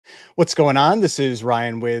What's going on? This is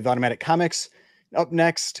Ryan with Automatic Comics. Up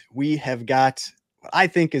next, we have got what I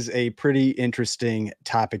think is a pretty interesting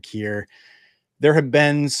topic here. There have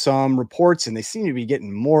been some reports, and they seem to be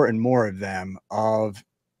getting more and more of them, of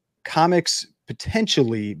comics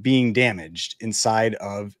potentially being damaged inside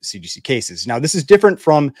of CGC cases. Now, this is different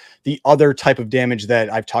from the other type of damage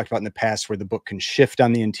that I've talked about in the past, where the book can shift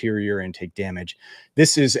on the interior and take damage.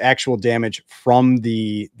 This is actual damage from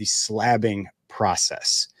the slabbing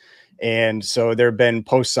process. And so there have been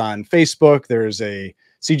posts on Facebook. There's a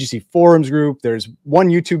CGC forums group. There's one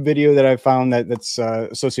YouTube video that I found that's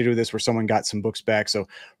associated with this, where someone got some books back. So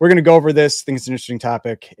we're going to go over this. I think it's an interesting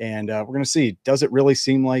topic, and we're going to see, does it really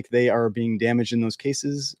seem like they are being damaged in those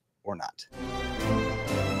cases or not?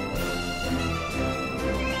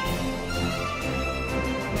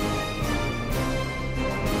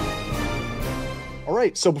 All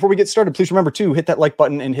right, so before we get started, please remember to hit that like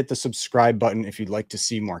button and hit the subscribe button if you'd like to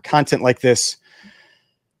see more content like this.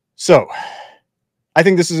 So I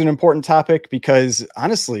think this is an important topic because,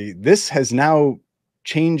 honestly, this has now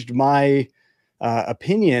changed my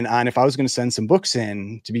opinion on if I was going to send some books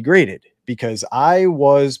in to be graded, because I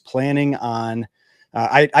was planning on,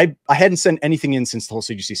 I hadn't sent anything in since the whole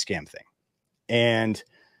CGC scam thing. And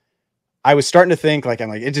I was starting to think, like,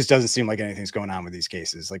 it just doesn't seem like anything's going on with these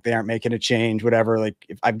cases. Like, they aren't making a change, whatever. Like,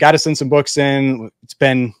 if I've got to send some books in, it's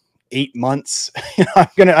been 8 months.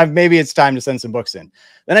 Maybe it's time to send some books in.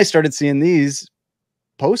 Then I started seeing these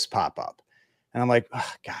posts pop up, and I'm like,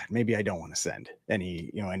 oh, God, maybe I don't want to send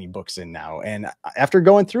any books in now. And after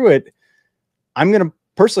going through it, I'm going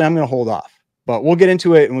to hold off, but we'll get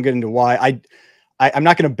into it, and we'll get into why. I'm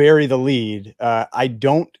not going to bury the lead. I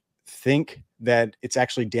don't think that it's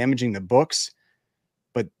actually damaging the books,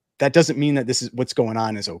 but that doesn't mean that this is what's going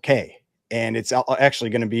on is okay. And it's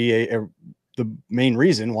actually going to be the main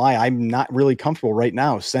reason why I'm not really comfortable right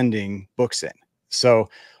now sending books in. So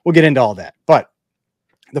we'll get into all that. But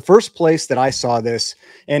the first place that I saw this,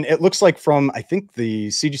 and it looks like from, I think, the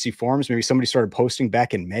CGC forums, maybe somebody started posting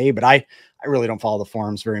back in May, but I really don't follow the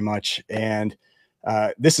forums very much. And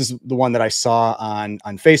this is the one that I saw on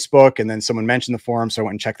Facebook, and then someone mentioned the forum, so I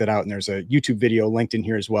went and checked that out. And there's a YouTube video linked in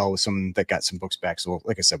here as well with someone that got some books back. So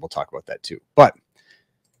like I said, we'll talk about that too. But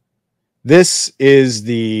this is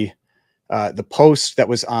the post that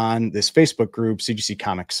was on this Facebook group, CGC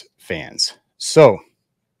Comics Fans. So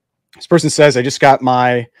this person says, I just got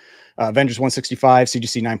my Avengers 165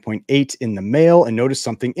 CGC 9.8 in the mail and noticed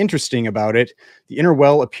something interesting about it. The inner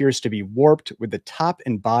well appears to be warped, with the top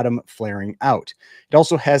and bottom flaring out. It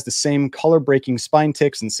also has the same color breaking spine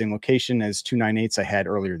ticks in the same location as 298s I had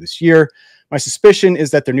earlier this year. My suspicion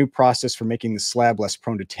is that their new process for making the slab less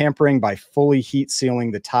prone to tampering by fully heat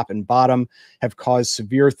sealing the top and bottom have caused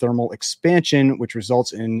severe thermal expansion, which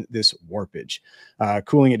results in this warpage,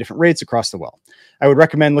 cooling at different rates across the well. I would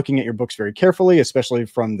recommend looking at your books very carefully, especially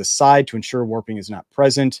from the side, to ensure warping is not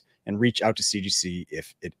present, and reach out to CGC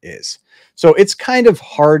if it is. So it's kind of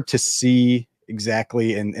hard to see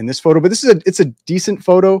exactly in this photo, but it's a decent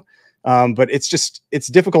photo, but it's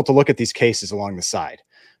difficult to look at these cases along the side.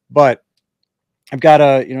 But I've got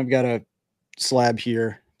a slab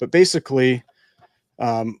here, but basically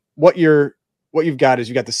what you've got is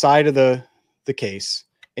you've got the side of the case,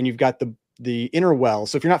 and you've got the inner well.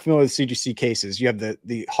 So if you're not familiar with CGC cases, you have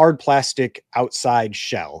the hard plastic outside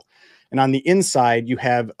shell, and on the inside you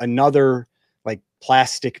have another like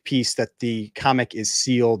plastic piece that the comic is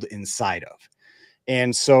sealed inside of.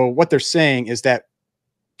 And so what they're saying is that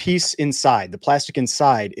piece inside, the plastic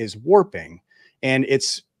inside, is warping, and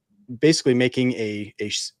it's basically making a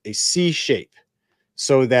C shape,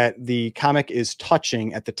 so that the comic is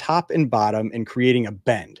touching at the top and bottom and creating a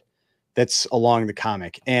bend that's along the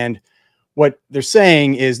comic. And what they're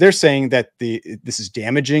saying is that this is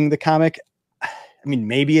damaging the comic. I mean,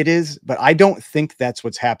 maybe it is, but I don't think that's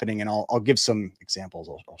what's happening. And I'll give some examples.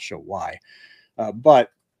 I'll show why.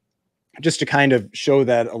 But just to kind of show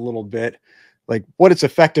that a little bit, like what it's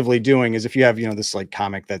effectively doing is, if you have, this like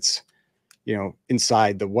comic that's,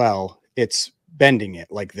 inside the well, it's bending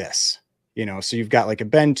it like this, so you've got like a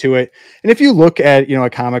bend to it. And if you look at, a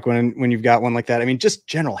comic, when you've got one like that, I mean, just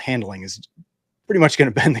general handling is pretty much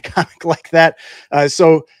going to bend the comic like that.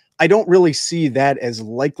 So I don't really see that as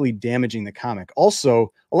likely damaging the comic.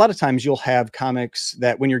 Also, a lot of times you'll have comics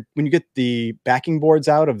that when you get the backing boards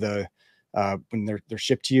out of the, when they're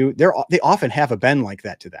shipped to you, they often have a bend like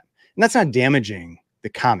that to them. And that's not damaging the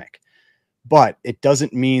comic, but it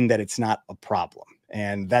doesn't mean that it's not a problem.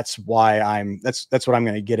 And that's why that's what I'm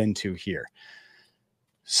going to get into here.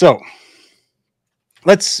 So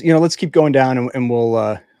let's keep going down, and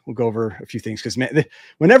we'll we'll go over a few things because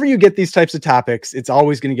whenever you get these types of topics, it's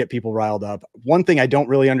always going to get people riled up. One thing I don't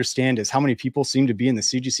really understand is how many people seem to be in the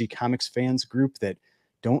CGC Comics fans group that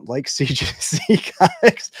don't like CGC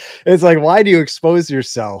Comics. It's like, why do you expose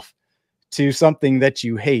yourself to something that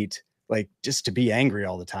you hate, like just to be angry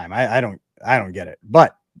all the time? I don't get it,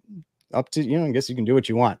 but up to, you know, I guess you can do what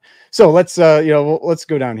you want. So let's, you know, let's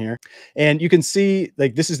go down here and you can see,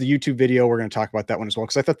 like, this is the YouTube video. We're going to talk about that one as well,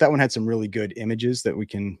 because I thought that one had some really good images that we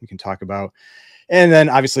can talk about. And then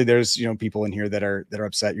obviously there's, you know, people in here that are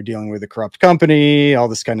upset you're dealing with a corrupt company, all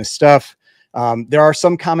this kind of stuff. There are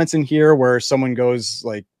some comments in here where someone goes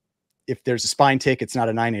like, if there's a spine tick, it's not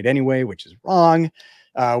a 9/8 anyway, which is wrong.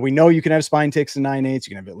 We know you can have spine ticks and 9/8. You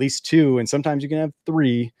can have at least 2, and sometimes you can have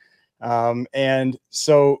 3. And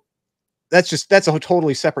so that's a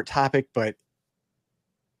totally separate topic, but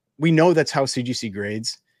we know that's how CGC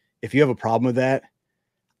grades. If you have a problem with that,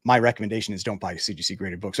 my recommendation is don't buy CGC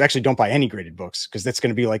graded books. Actually, don't buy any graded books, because that's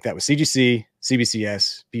going to be like that with CGC,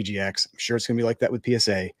 CBCS, BGX. I'm sure it's going to be like that with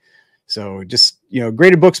PSA. So just, you know,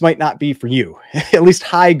 graded books might not be for you, at least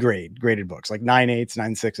high grade graded books like 9/8s,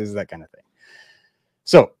 9/6s, that kind of thing.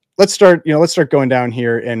 So let's start going down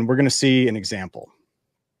here, and we're going to see an example.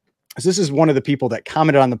 So this is one of the people that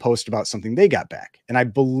commented on the post about something they got back. And I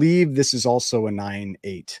believe this is also a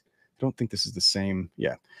 9/8. I don't think this is the same.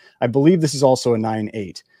 Yeah, I believe this is also a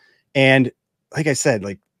 9/8. And like I said,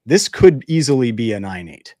 like, this could easily be a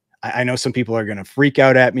 9/8. I know some people are going to freak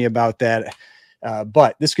out at me about that.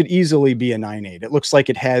 But this could easily be a 9/8. It looks like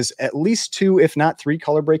it has at least 2, if not 3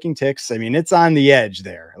 color breaking ticks. I mean, it's on the edge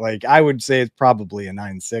there. Like, I would say it's probably a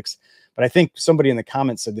 9/6, but I think somebody in the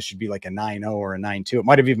comments said this should be like a 9/0 or a 9/2. It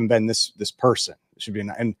might've even been this person. It should be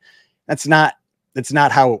and that's not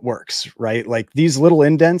how it works, right? Like, these little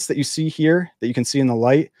indents that you see here that you can see in the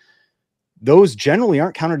light, those generally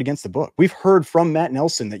aren't counted against the book. We've heard from Matt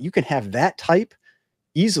Nelson that you can have that type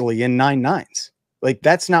easily in 9/9s. Like,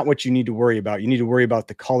 that's not what you need to worry about. You need to worry about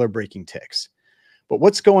the color breaking ticks. But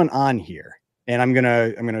what's going on here? And I'm going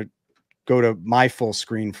to go to my full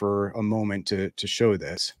screen for a moment to show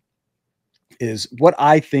this. Is what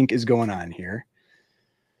I think is going on here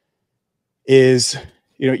is,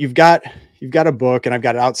 you know, you've got a book, and I've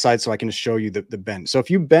got it outside so I can just show you the bend. So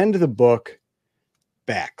if you bend the book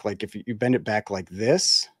back, like if you bend it back like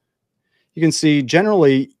this, you can see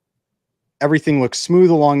generally everything looks smooth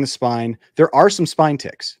along the spine. There are some spine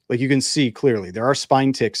ticks. Like, you can see clearly there are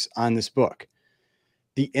spine ticks on this book.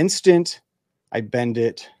 The instant I bend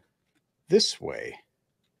it this way,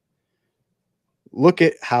 look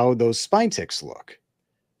at how those spine ticks look.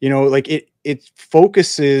 You know, like, it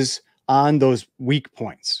focuses on those weak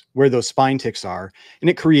points where those spine ticks are, and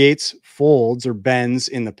it creates folds or bends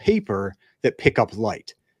in the paper that pick up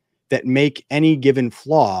light, that make any given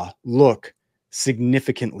flaw look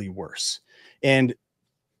significantly worse. And,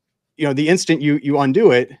 you know, the instant you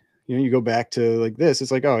undo it, you know, you go back to like this,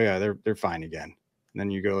 it's like, oh yeah, they're fine again. And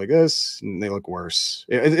then you go like this and they look worse.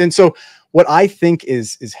 And so what I think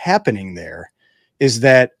is happening there is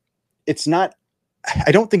that it's not,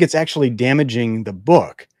 I don't think it's actually damaging the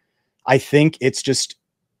book. I think it's just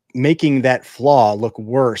making that flaw look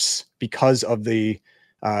worse because of the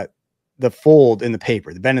fold in the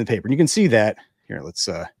paper, the bend in the paper. And you can see that here. Let's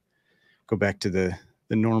go back to the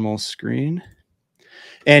normal screen,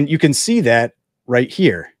 and you can see that right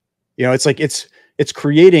here. You know, it's like it's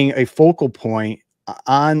creating a focal point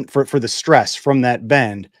on for the stress from that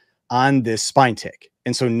bend on this spine tick.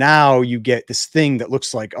 And so now you get this thing that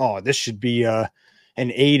looks like, oh, this should be an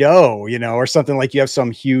 8/0, you know, or something, like you have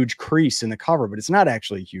some huge crease in the cover, but it's not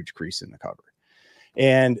actually a huge crease in the cover.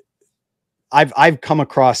 And I've come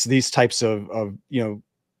across these types of you know,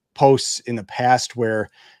 posts in the past where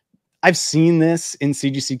I've seen this in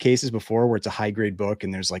CGC cases before, where it's a high grade book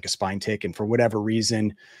and there's like a spine tick, and for whatever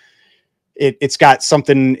reason, it's got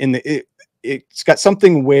something in the, it's got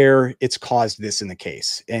something where it's caused this in the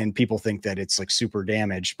case, and people think that it's like super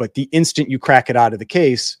damaged, but the instant you crack it out of the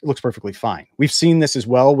case, it looks perfectly fine. We've seen this as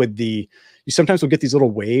well with you sometimes will get these little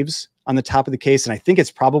waves on the top of the case. And I think it's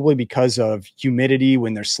probably because of humidity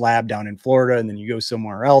when they're slabbed down in Florida, and then you go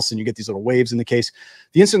somewhere else and you get these little waves in the case.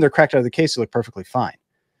 The instant they're cracked out of the case, they look perfectly fine.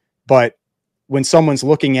 But when someone's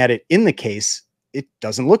looking at it in the case, it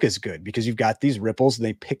doesn't look as good because you've got these ripples and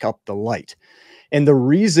they pick up the light. And the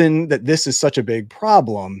reason that this is such a big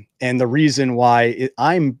problem, and the reason why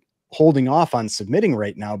I'm holding off on submitting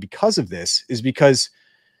right now because of this, is because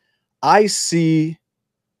I see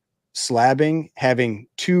slabbing having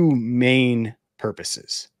 2 main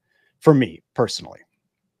purposes for me personally.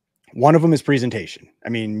 One of them is presentation. I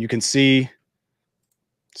mean, you can see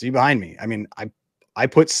behind me. I mean, I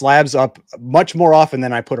put slabs up much more often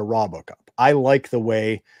than I put a raw book up. I like the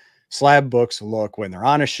way slab books look when they're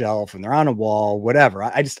on a shelf, when they're on a wall, whatever.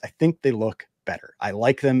 I think they look better. I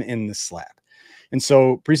like them in the slab. And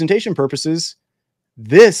so presentation purposes,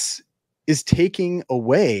 this is taking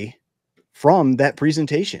away from that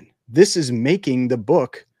presentation. This is making the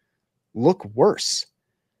book look worse.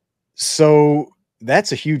 So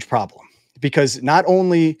that's a huge problem, because not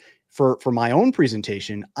only for my own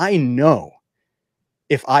presentation, I know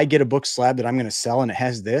if I get a book slab that I'm going to sell and it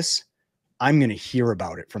has this, I'm going to hear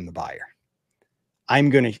about it from the buyer.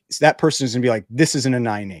 That person is going to be like, this isn't a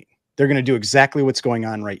 9.8. They're going to do exactly what's going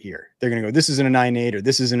on right here. They're going to go, this isn't a 9.8, or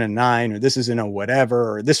this isn't a 9, or this isn't a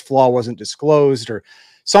whatever, or this flaw wasn't disclosed, or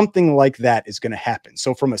something like that is going to happen.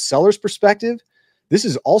 So from a seller's perspective, this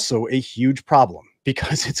is also a huge problem,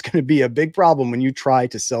 because it's going to be a big problem when you try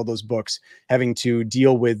to sell those books, having to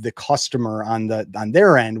deal with the customer on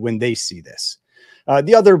their end when they see this.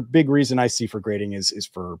 The other big reason I see for grading is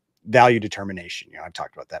for value determination. I've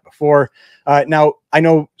talked about that before. Now, I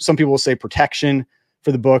know some people will say protection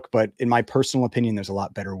for the book, but in my personal opinion, there's a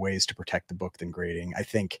lot better ways to protect the book than grading. I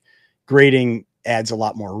think grading adds a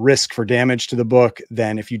lot more risk for damage to the book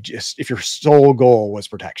than if your sole goal was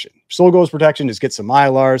protection. Sole goal is protection, just get some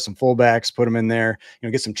Mylars, some fullbacks, put them in there,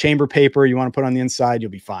 get some chamber paper you want to put on the inside, you'll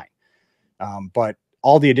be fine. But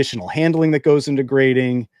all the additional handling that goes into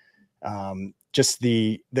grading, just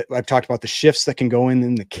I've talked about the shifts that can go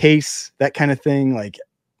in the case, that kind of thing. Like,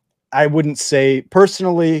 I wouldn't say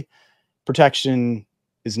personally, protection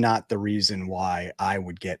is not the reason why I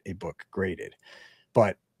would get a book graded,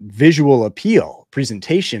 but visual appeal,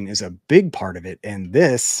 presentation is a big part of it. And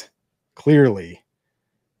this clearly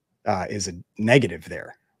is a negative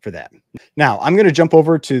there for that. Now I'm going to jump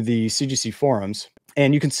over to the CGC forums,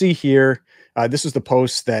 and you can see here, this was the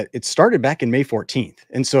post that it started back in May 14th.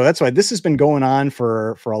 And so that's why this has been going on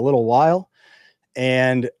for a little while.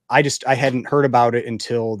 And I hadn't heard about it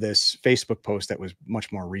until this Facebook post that was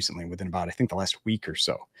much more recently, within about, I think, the last week or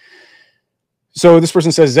so. So this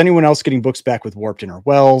person says, is anyone else getting books back with warped inner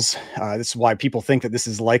wells? This is why people think that this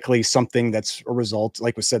is likely something that's a result,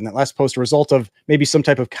 like was said in that last post, a result of maybe some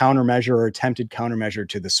type of countermeasure or attempted countermeasure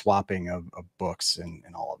to the swapping of books and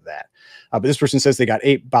all of that. But this person says they got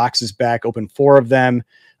 8 boxes back, opened 4 of them.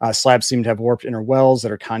 Slabs seem to have warped inner wells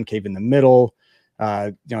that are concave in the middle.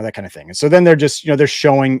 That kind of thing. And so then they're just, they're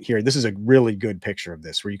showing here, this is a really good picture of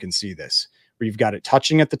this, where you can see this, where you've got it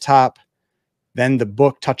touching at the top, then the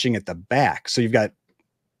book touching at the back. So you've got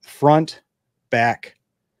front, back,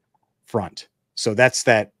 front. So that's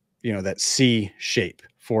that, that C shape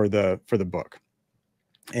for the book.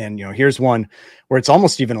 And, here's one where it's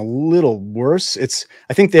almost even a little worse.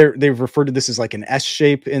 I think they've referred to this as like an S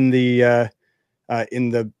shape in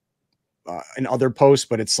other posts,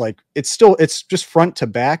 but it's like, it's just front to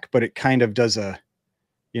back, but it kind of does a,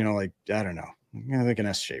 like, I don't know, like an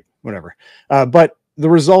S shape, whatever. But the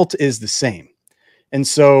result is the same. And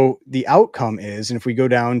so the outcome is, and if we go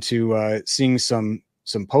down to seeing some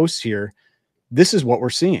posts here, this is what we're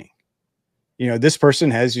seeing. This person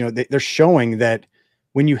has, they're showing that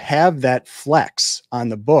when you have that flex on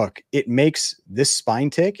the book, it makes this spine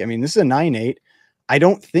tick. I mean, this is a 9.8. I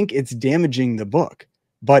don't think it's damaging the book,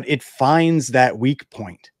 but it finds that weak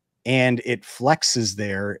point and it flexes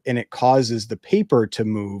there, and it causes the paper to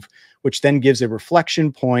move, which then gives a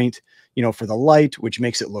reflection point, for the light, which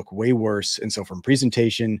makes it look way worse. And so from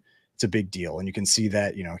presentation, it's a big deal. And you can see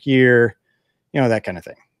that, here, that kind of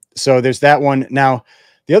thing. So there's that one. Now,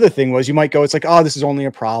 the other thing was, you might go, it's like, oh, this is only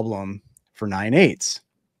a problem for 9.8s.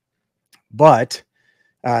 But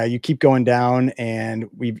you keep going down, and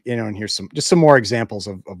and here's some more examples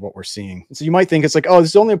of what we're seeing. So you might think it's like, oh,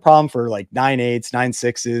 this is only a problem for like 9.8s,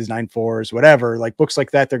 9.6s, 9.4s, whatever. Like books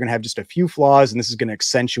like that, they're going to have just a few flaws, and this is going to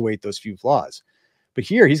accentuate those few flaws. But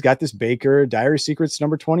here he's got this Baker Diary Secrets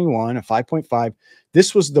number 21, a 5.5.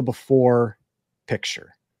 This was the before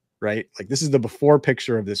picture, right? Like this is the before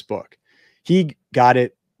picture of this book. He got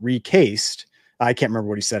it recased. I can't remember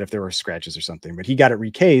what he said, if there were scratches or something, but he got it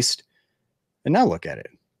recased. And now look at it.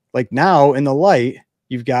 Like now in the light,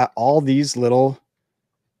 you've got all these little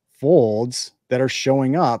folds that are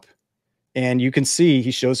showing up, and you can see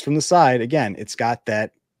he shows from the side. Again, it's got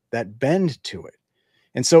that bend to it.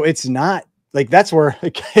 And so it's not like, that's where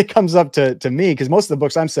it comes up to me, because most of the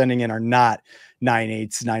books I'm sending in are not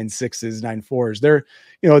 9.8s, 9.6s,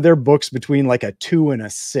 9.4s. They're books between like a 2 and a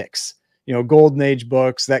 6, golden age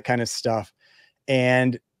books, that kind of stuff.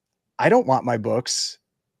 And I don't want my books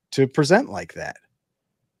to present like that,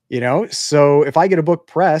 so if I get a book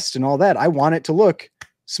pressed and all that, I want it to look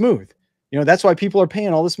smooth. You know, that's why people are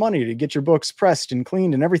paying all this money to get your books pressed and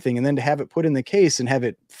cleaned and everything, and then to have it put in the case and have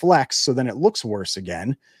it flex so then it looks worse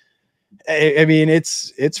again. I mean,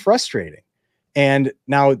 it's frustrating. And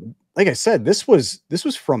now, like I said, this was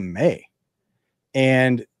from May,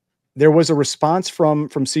 and there was a response from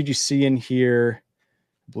CGC in here,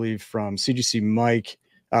 I believe from CGC Mike,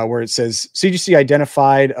 where it says CGC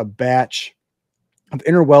identified a batch of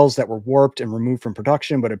inner wells that were warped and removed from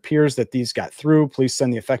production, but appears that these got through. Please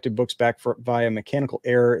send the affected books back via mechanical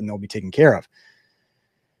error and they'll be taken care of.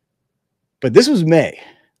 But this was May.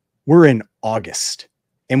 We're in August,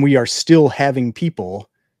 and we are still having people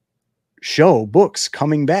show books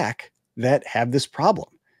coming back that have this problem.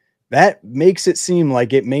 That makes it seem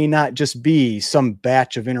like it may not just be some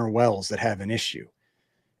batch of inner wells that have an issue.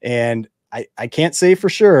 And I can't say for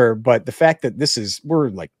sure, but the fact that we're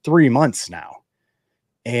like 3 months now,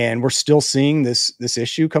 and we're still seeing this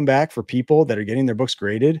issue come back for people that are getting their books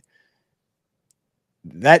graded,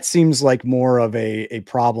 that seems like more of a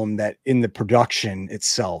problem that in the production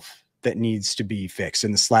itself that needs to be fixed,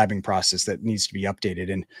 in the slabbing process that needs to be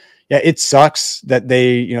updated. And yeah, it sucks that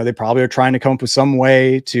they probably are trying to come up with some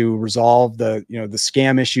way to resolve the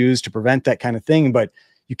scam issues to prevent that kind of thing, but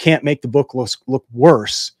you can't make the book look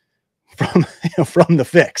worse from the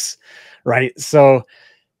fix, right? So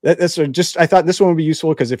that's just, I thought this one would be useful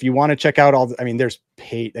because if you want to check out I think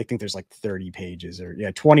there's like 30 pages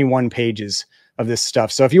or 21 pages of this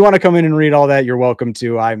stuff. So if you want to come in and read all that, you're welcome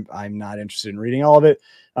to. I'm not interested in reading all of it,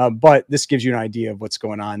 but this gives you an idea of what's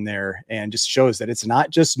going on there and just shows that it's not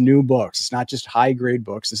just new books. It's not just high grade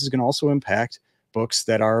books. This is going to also impact books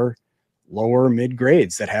that are lower mid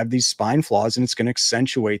grades that have these spine flaws, and it's going to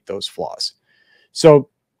accentuate those flaws. So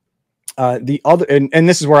the other, and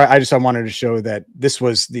this is where I wanted to show that this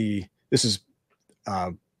is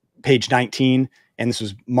page 19, and this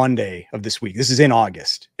was Monday of this week. This is in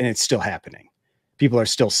August, and it's still happening. People are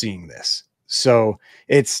still seeing this. So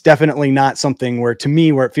it's definitely not something where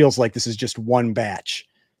it feels like this is just one batch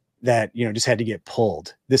that, just had to get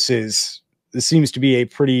pulled. This seems to be a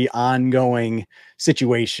pretty ongoing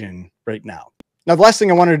situation right now. Now, the last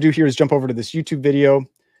thing I wanted to do here is jump over to this YouTube video.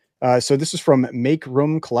 So this is from Make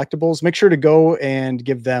Room Collectibles. Make sure to go and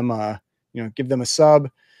give them a sub.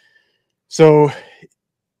 So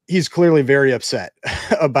he's clearly very upset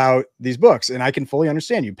about these books, and I can fully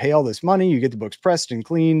understand. You pay all this money, you get the books pressed and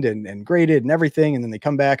cleaned and graded and everything, and then they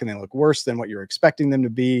come back and they look worse than what you're expecting them to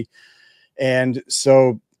be. And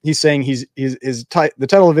so he's saying the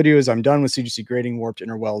title of the video is "I'm done with CGC grading warped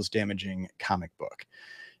inner wells damaging comic book,"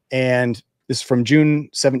 and this is from June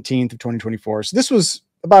 17th of 2024. So this was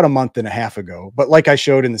about a month and a half ago, but like I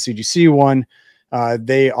showed in the CGC one,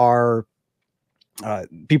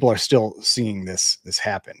 people are still seeing this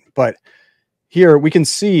happen. But here we can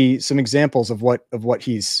see some examples of what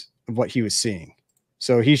he was seeing.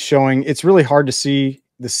 So he's showing, it's really hard to see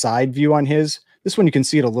the side view on his. This one you can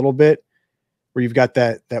see it a little bit where you've got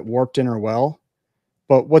that warped inner well.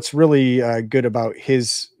 But what's really good about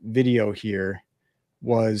his video here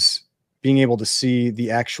was being able to see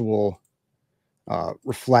the actual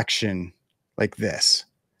reflection like this.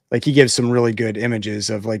 Like he gives some really good images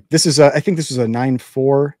of like, I think this is a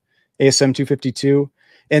 9.4 ASM 252.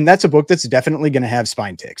 And that's a book that's definitely going to have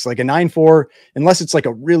spine ticks. Like a 9.4, unless it's like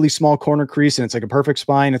a really small corner crease and it's like a perfect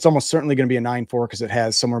spine, it's almost certainly going to be a 9.4 because it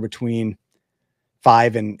has somewhere between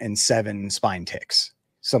 5 and 7 spine ticks,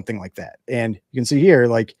 something like that. And you can see here,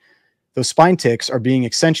 like those spine ticks are being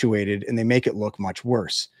accentuated and they make it look much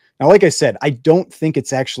worse. Now, like I said, I don't think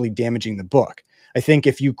it's actually damaging the book. I think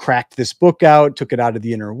if you cracked this book out, took it out of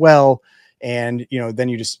the inner well, and then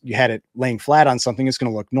you had it laying flat on something, it's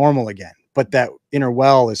going to look normal again. But that inner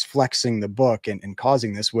well is flexing the book and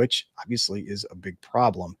causing this, which obviously is a big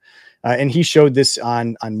problem. And he showed this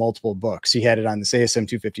on multiple books. He had it on this ASM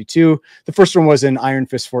 252. The first one was in Iron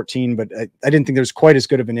Fist 14, but I didn't think there was quite as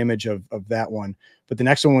good of an image of that one. But the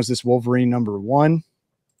next one was this Wolverine #1,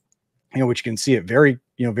 which you can see it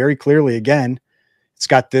very clearly. Again, it's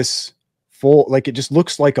got this fold, like it just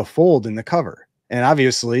looks like a fold in the cover. And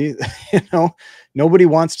obviously, nobody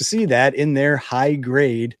wants to see that in their high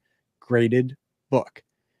graded book.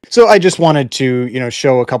 So I just wanted to,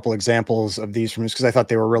 show a couple examples of these from this because I thought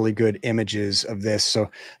they were really good images of this. So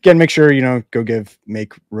again, make sure, go give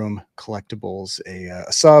Make Room Collectibles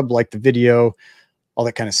a sub, like the video, all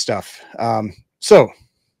that kind of stuff. So,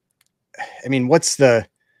 I mean, what's the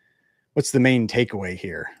main takeaway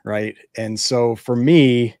here, right? And so for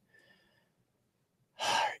me,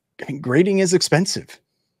 grading is expensive.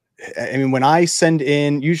 I mean, when I send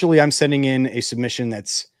in, usually I'm sending in a submission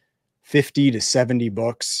that's 50 to 70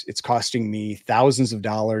 books. It's costing me thousands of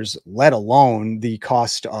dollars, let alone the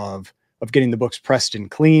cost of of getting the books pressed and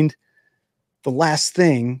cleaned. The last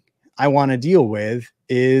thing I want to deal with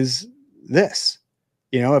is this.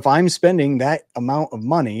 You know, if I'm spending that amount of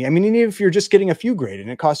money, I mean, even if you're just getting a few graded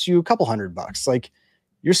and it costs you a couple $100, like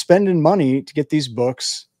you're spending money to get these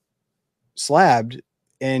books slabbed.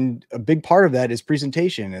 And a big part of that is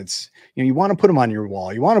presentation. It's, you know, you want to put them on your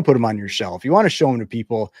wall. You want to put them on your shelf. You want to show them to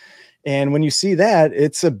people. And when you see that,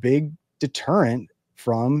 it's a big deterrent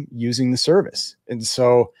from using the service. And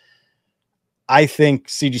so I think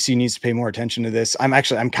CGC needs to pay more attention to this. I'm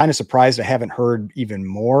kind of surprised I haven't heard even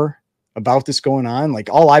more about this going on. Like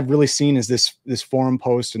all I've really seen is this forum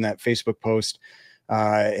post and that Facebook post.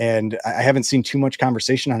 And I haven't seen too much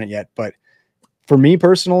conversation on it yet. But for me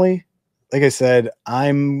personally, like I said, I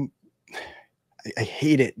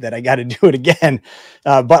hate it that I got to do it again,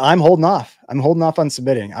 but I'm holding off. I'm holding off on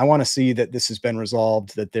submitting. I want to see that this has been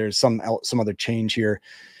resolved, that there's some other change here.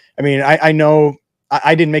 I mean, I know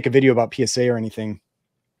I didn't make a video about PSA or anything.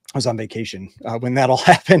 I was on vacation when that all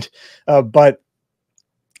happened, but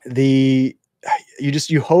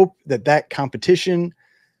you hope that competition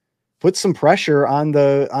puts some pressure on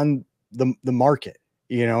the market,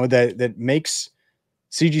 you know, that makes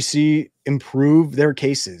CGC improve their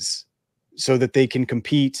cases so that they can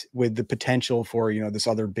compete with the potential for, you know, this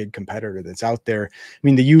other big competitor that's out there. I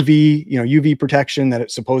mean, the UV protection that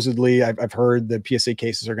it supposedly I've heard the PSA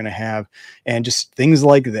cases are going to have, and just things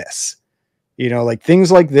like this, you know, like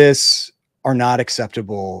things like this are not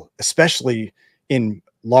acceptable, especially in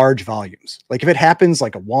large volumes. Like if it happens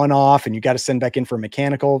like a one-off and you got to send back in for a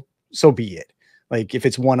mechanical, so be it. Like if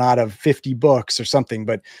it's 1 out of 50 books or something,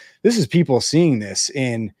 but this is people seeing this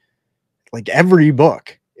in like every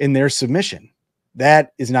book in their submission.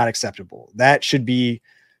 That is not acceptable. That should be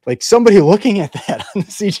like somebody looking at that on the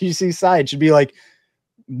CGC side should be like,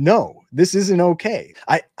 no, this isn't okay.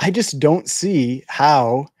 I just don't see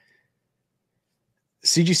how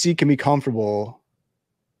CGC can be comfortable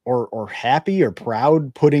or happy or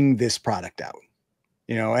proud putting this product out,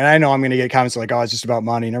 you know. And I know I'm going to get comments like, oh, it's just about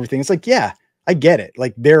money and everything. It's like, yeah, I get it.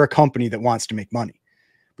 Like they're a company that wants to make money,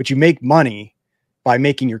 but you make money by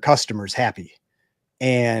making your customers happy.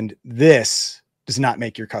 And this does not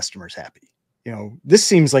make your customers happy. You know, this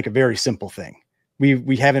seems like a very simple thing.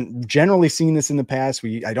 We haven't generally seen this in the past.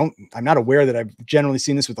 I'm not aware that I've generally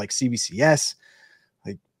seen this with like CBCS.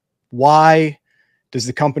 Like, why does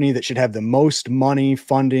the company that should have the most money,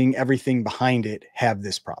 funding, everything behind it have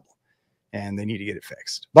this problem? And they need to get it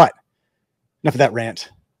fixed. But enough of that rant.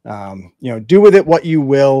 You know, do with it what you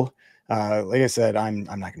will. Like I said, I'm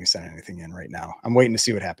not going to be sending anything in right now. I'm waiting to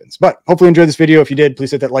see what happens, but hopefully enjoy this video. If you did,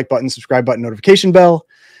 please hit that like button, subscribe button, notification bell,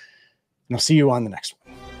 and I'll see you on the next one.